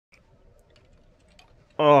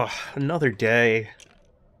Oh, another day.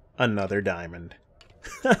 Another diamond.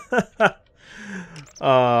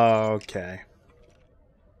 Okay.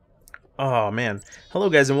 Oh, man.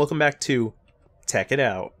 Hello, guys, and welcome back to Tekkit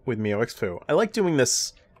Out with MeowXPoo. I like doing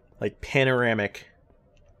this, like, panoramic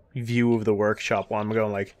view of the workshop while I'm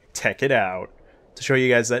going, like, Tekkit Out. To show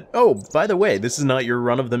you guys that, oh, by the way, this is not your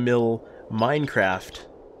run-of-the-mill Minecraft.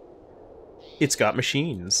 It's got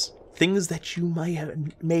machines. Things that you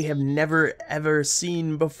may have never, ever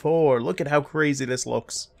seen before. Look at how crazy this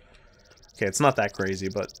looks. Okay, it's not that crazy,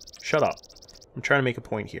 but shut up. I'm trying to make a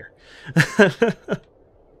point here.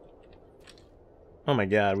 Oh my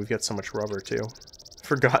god, we've got so much rubber, too.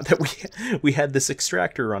 Forgot that we had this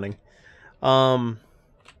extractor running. But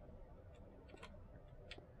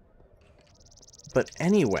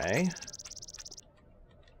anyway,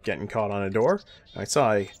 getting caught on a door. I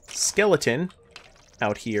saw a skeleton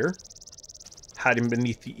out here, hiding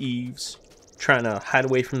beneath the eaves, trying to hide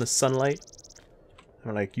away from the sunlight.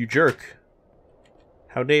 I'm like, you jerk.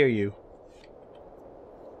 How dare you?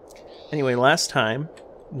 Anyway, last time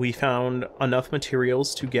we found enough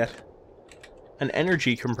materials to get an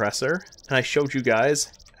energy compressor, and I showed you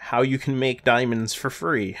guys how you can make diamonds for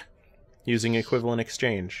free using equivalent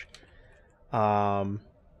exchange. You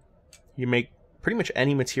make pretty much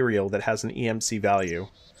any material that has an EMC value.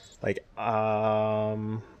 Like,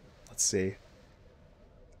 let's see.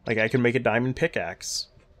 Like, I can make a diamond pickaxe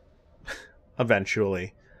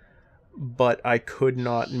eventually, but I could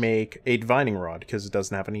not make a divining rod because it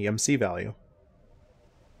doesn't have an EMC value.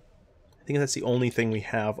 I think that's the only thing we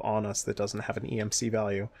have on us that doesn't have an EMC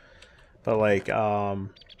value. But, like,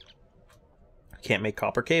 can't make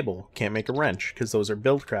copper cable, can't make a wrench, because those are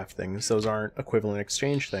buildcraft things. Those aren't equivalent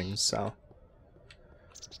exchange things, so.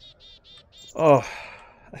 Oh,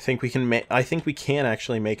 I think we can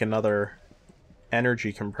actually make another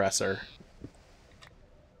energy compressor.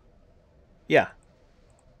 Yeah.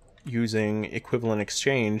 Using equivalent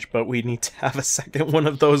exchange, but we need to have a second one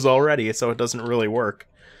of those already, so it doesn't really work.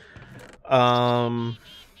 I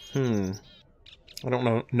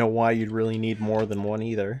don't know why you'd really need more than one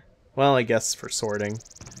either. Well, I guess for sorting.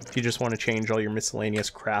 If you just want to change all your miscellaneous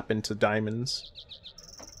crap into diamonds.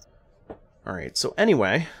 Alright, so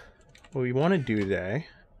anyway, what we want to do today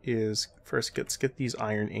is first let's get these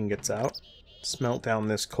iron ingots out. Smelt down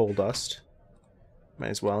this coal dust. Might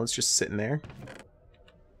as well, it's just sitting there.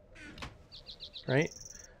 Right?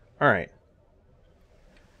 Alright.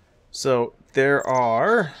 So, there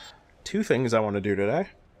are two things I want to do today.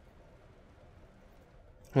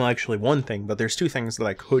 Well, actually one thing, but there's two things that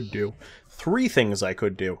I could do. Three things I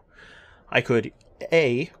could do. I could,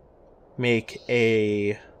 A, make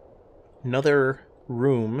another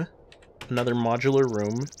room, another modular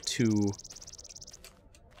room to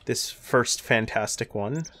this first fantastic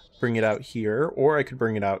one. Bring it out here, or I could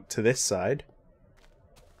bring it out to this side.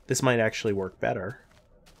 This might actually work better.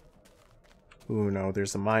 Ooh, no,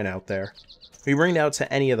 there's a mine out there. We bring it out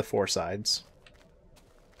to any of the four sides.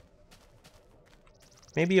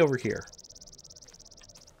 Maybe over here.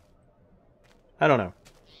 I don't know.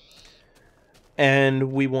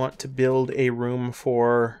 And we want to build a room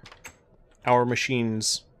for our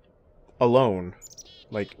machines alone.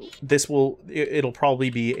 Like, it'll probably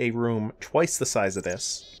be a room twice the size of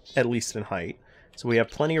this, at least in height. So we have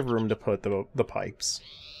plenty of room to put the pipes.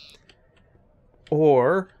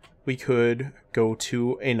 Or we could go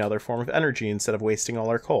to another form of energy instead of wasting all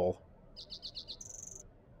our coal.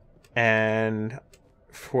 And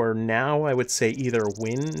for now, I would say either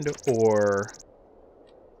wind or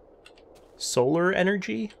solar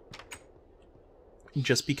energy,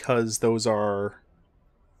 just because those are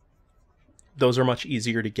much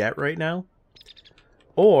easier to get right now.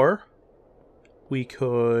 Or we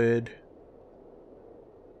could,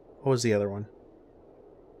 what was the other one?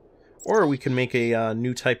 Or we could make a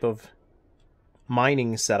new type of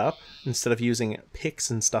mining setup. Instead of using picks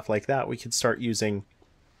and stuff like that, we could start using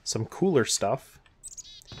some cooler stuff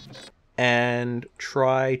and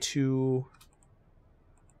try to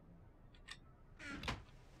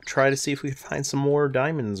see if we could find some more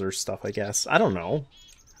diamonds or stuff, I guess. I don't know.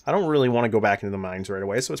 I don't really want to go back into the mines right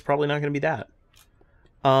away, so it's probably not going to be that.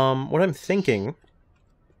 What I'm thinking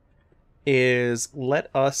is let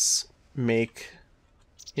us make,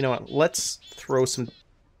 you know what, let's throw some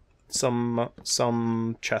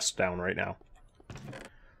chests down right now.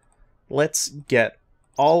 Let's get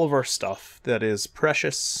all of our stuff that is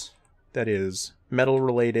precious, that is metal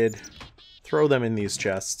related, throw them in these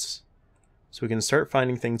chests so we can start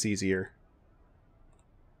finding things easier.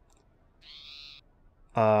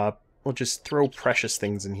 We'll just throw precious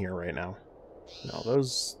things in here right now. No,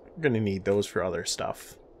 those, we're gonna need those for other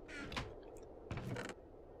stuff.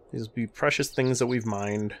 These will be precious things that we've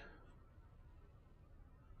mined.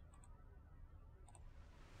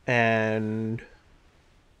 And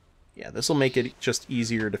yeah, this will make it just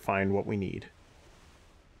easier to find what we need.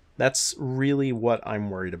 That's really what I'm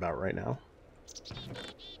worried about right now.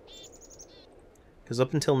 Because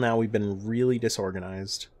up until now, we've been really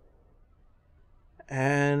disorganized.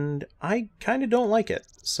 And I kind of don't like it.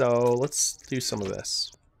 So let's do some of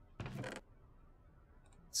this.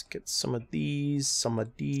 Let's get some of these, some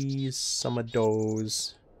of these, some of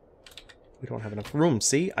those. We don't have enough room.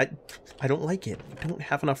 See? I don't like it. We don't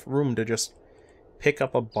have enough room to just pick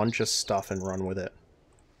up a bunch of stuff and run with it.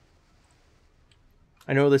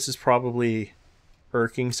 I know this is probably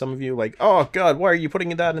irking some of you. Like, oh god, why are you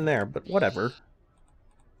putting that in there? But whatever.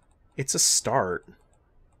 It's a start.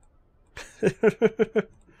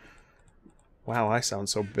 Wow, I sound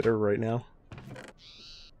so bitter right now.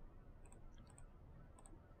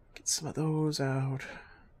 Get some of those out.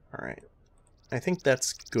 Alright. I think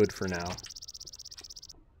that's good for now.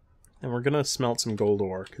 And we're gonna smelt some gold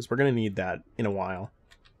ore, because we're gonna need that in a while.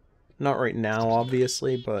 Not right now,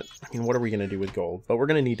 obviously, but, I mean, what are we gonna do with gold? But we're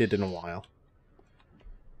gonna need it in a while.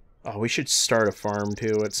 Oh, we should start a farm,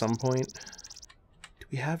 too, at some point. Do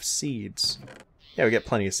we have seeds? Yeah, we get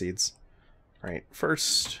plenty of seeds. Alright,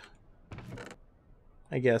 first,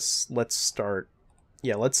 I guess, let's start...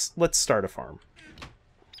 Yeah, let's start a farm.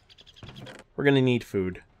 We're gonna need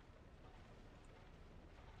food.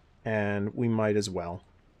 And we might as well.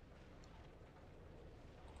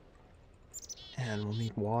 And we'll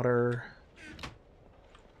need water.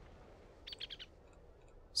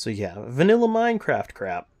 So yeah, vanilla Minecraft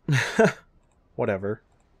crap. Whatever.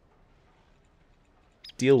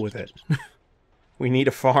 Deal with it. We need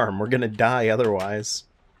a farm. We're gonna die otherwise.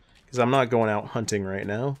 Because I'm not going out hunting right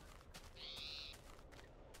now.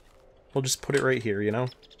 We'll just put it right here, you know?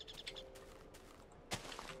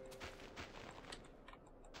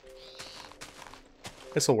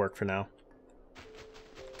 This'll work for now.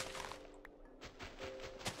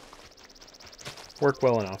 Work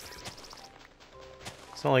well enough.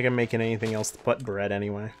 It's not like I'm making anything else but bread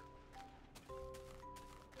anyway.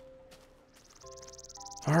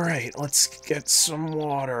 Alright, let's get some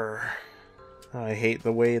water. I hate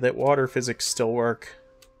the way that water physics still work.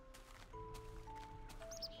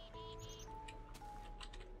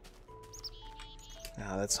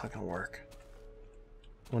 Nah, that's not gonna work.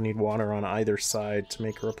 We'll need water on either side to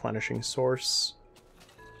make a replenishing source.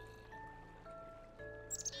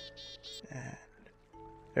 And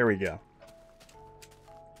there we go.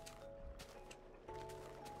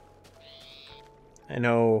 I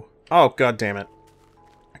know... Oh, god damn it.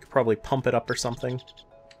 I could probably pump it up or something.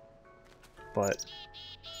 But...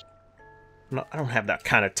 I don't have that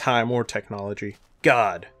kind of time or technology.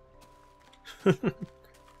 God!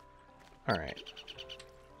 Alright.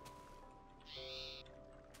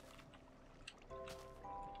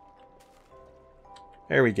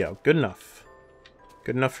 There we go. Good enough.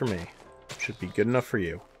 Good enough for me. Should be good enough for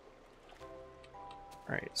you.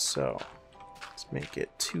 Alright, so... let's make it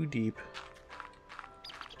 2 deep.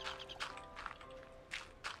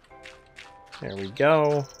 There we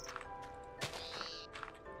go.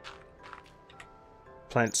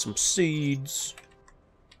 Plant some seeds.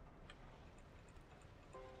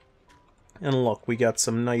 And look, we got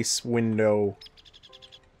some nice window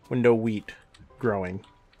wheat growing.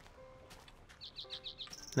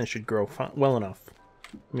 That should grow well enough.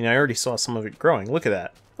 I mean, I already saw some of it growing. Look at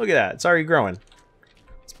that. Look at that. It's already growing.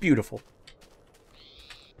 It's beautiful.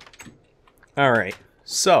 Alright,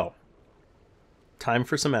 so. Time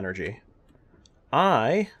for some energy.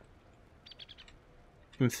 I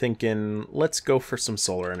am thinking, let's go for some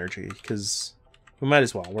solar energy, because we might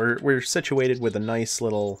as well. We're situated with a nice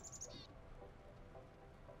little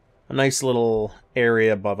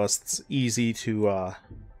area above us. It's easy to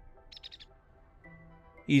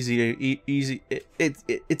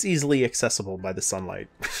it's easily accessible by the sunlight.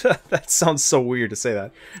 That sounds so weird to say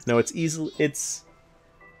that. No, it's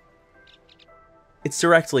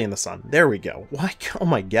directly in the sun. There we go. Why? Oh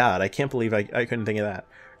my god, I can't believe I couldn't think of that.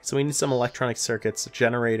 So we need some electronic circuits, a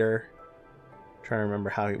generator. I'm trying to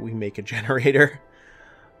remember how we make a generator.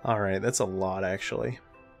 Alright, that's a lot actually.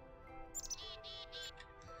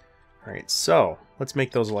 Alright, so let's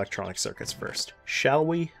make those electronic circuits first. Shall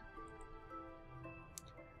we?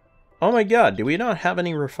 Oh my god, do we not have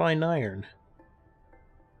any refined iron?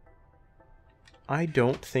 I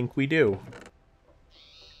don't think we do.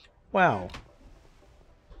 Wow.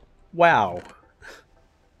 Wow.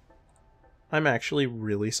 I'm actually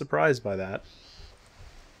really surprised by that.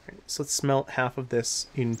 Right, so let's smelt half of this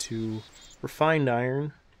into refined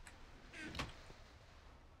iron.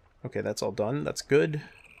 Okay, that's all done. That's good.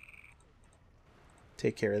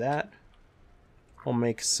 Take care of that. We'll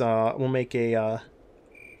make a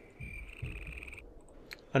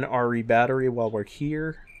an RE battery while we're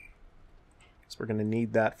here. So we're gonna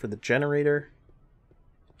need that for the generator.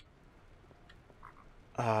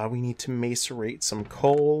 We need to macerate some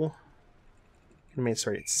coal. I'm gonna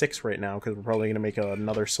macerate 6 right now because we're probably gonna make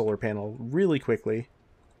another solar panel really quickly.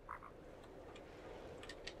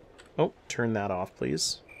 Oh, turn that off,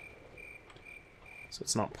 please. So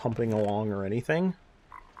it's not pumping along or anything.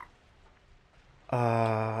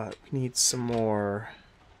 We need some more...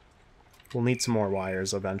 We'll need some more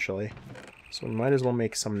wires eventually. So we might as well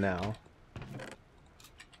make some now.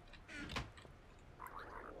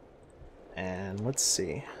 And let's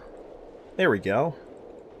see. There we go.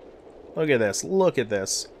 Look at this. Look at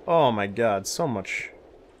this. Oh my god, so much.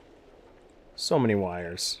 So many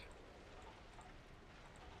wires.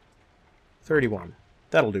 31.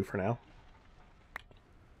 That'll do for now.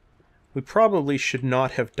 We probably should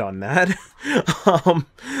not have done that.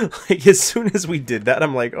 Like, as soon as we did that,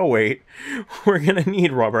 I'm like, oh wait, we're gonna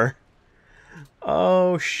need rubber.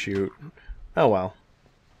 Oh, shoot. Oh well.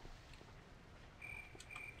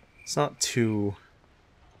 It's not too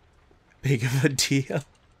big of a deal.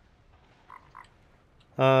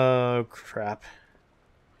 Oh, crap.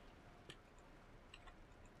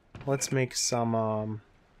 Let's make some,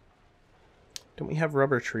 don't we have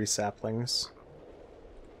rubber tree saplings?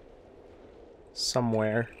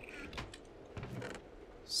 Somewhere.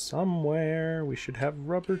 Somewhere we should have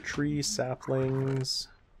rubber tree saplings.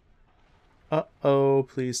 Uh-oh,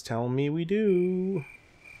 please tell me we do.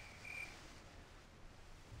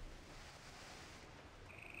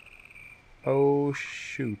 Oh,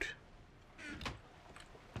 shoot.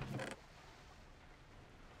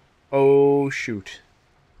 Oh, shoot.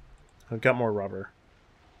 I've got more rubber.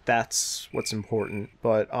 That's what's important.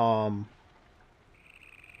 But,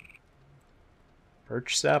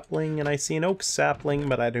 birch sapling, and I see an oak sapling,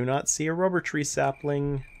 but I do not see a rubber tree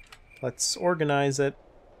sapling. Let's organize it.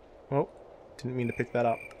 Oh, didn't mean to pick that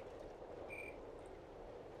up.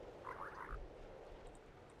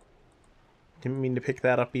 Didn't mean to pick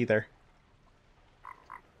that up either.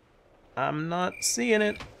 I'm not seeing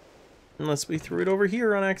it. Unless we threw it over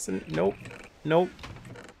here on accident. Nope. Nope.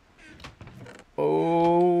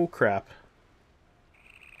 Oh, crap.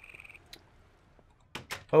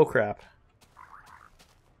 Oh, crap.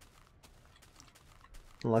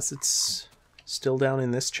 Unless it's still down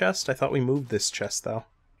in this chest. I thought we moved this chest, though.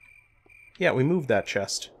 Yeah, we moved that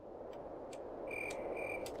chest.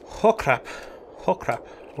 Oh, crap. Oh, crap.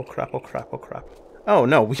 Oh, crap. Oh, crap. Oh, crap. Oh,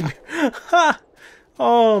 no. We... Ha!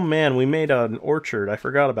 Oh, man. We made an orchard. I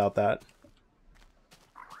forgot about that.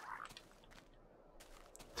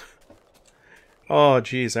 Oh,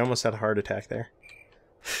 jeez. I almost had a heart attack there.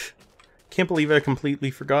 Can't believe I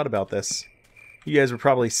completely forgot about this. You guys were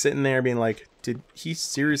probably sitting there being like, did he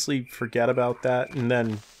seriously forget about that? And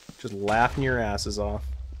then just laughing your asses off.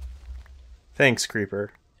 Thanks,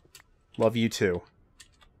 Creeper. Love you too.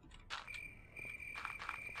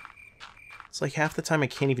 It's like half the time I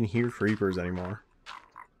can't even hear creepers anymore.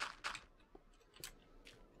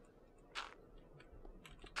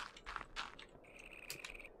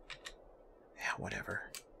 Yeah,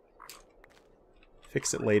 whatever.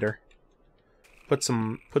 Fix it later. Put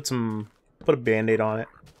a band-aid on it.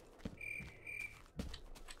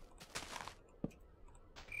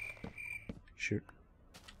 Shoot.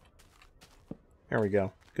 There we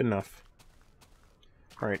go. Good enough.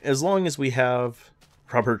 Alright, as long as we have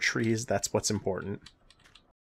rubber trees, that's what's important.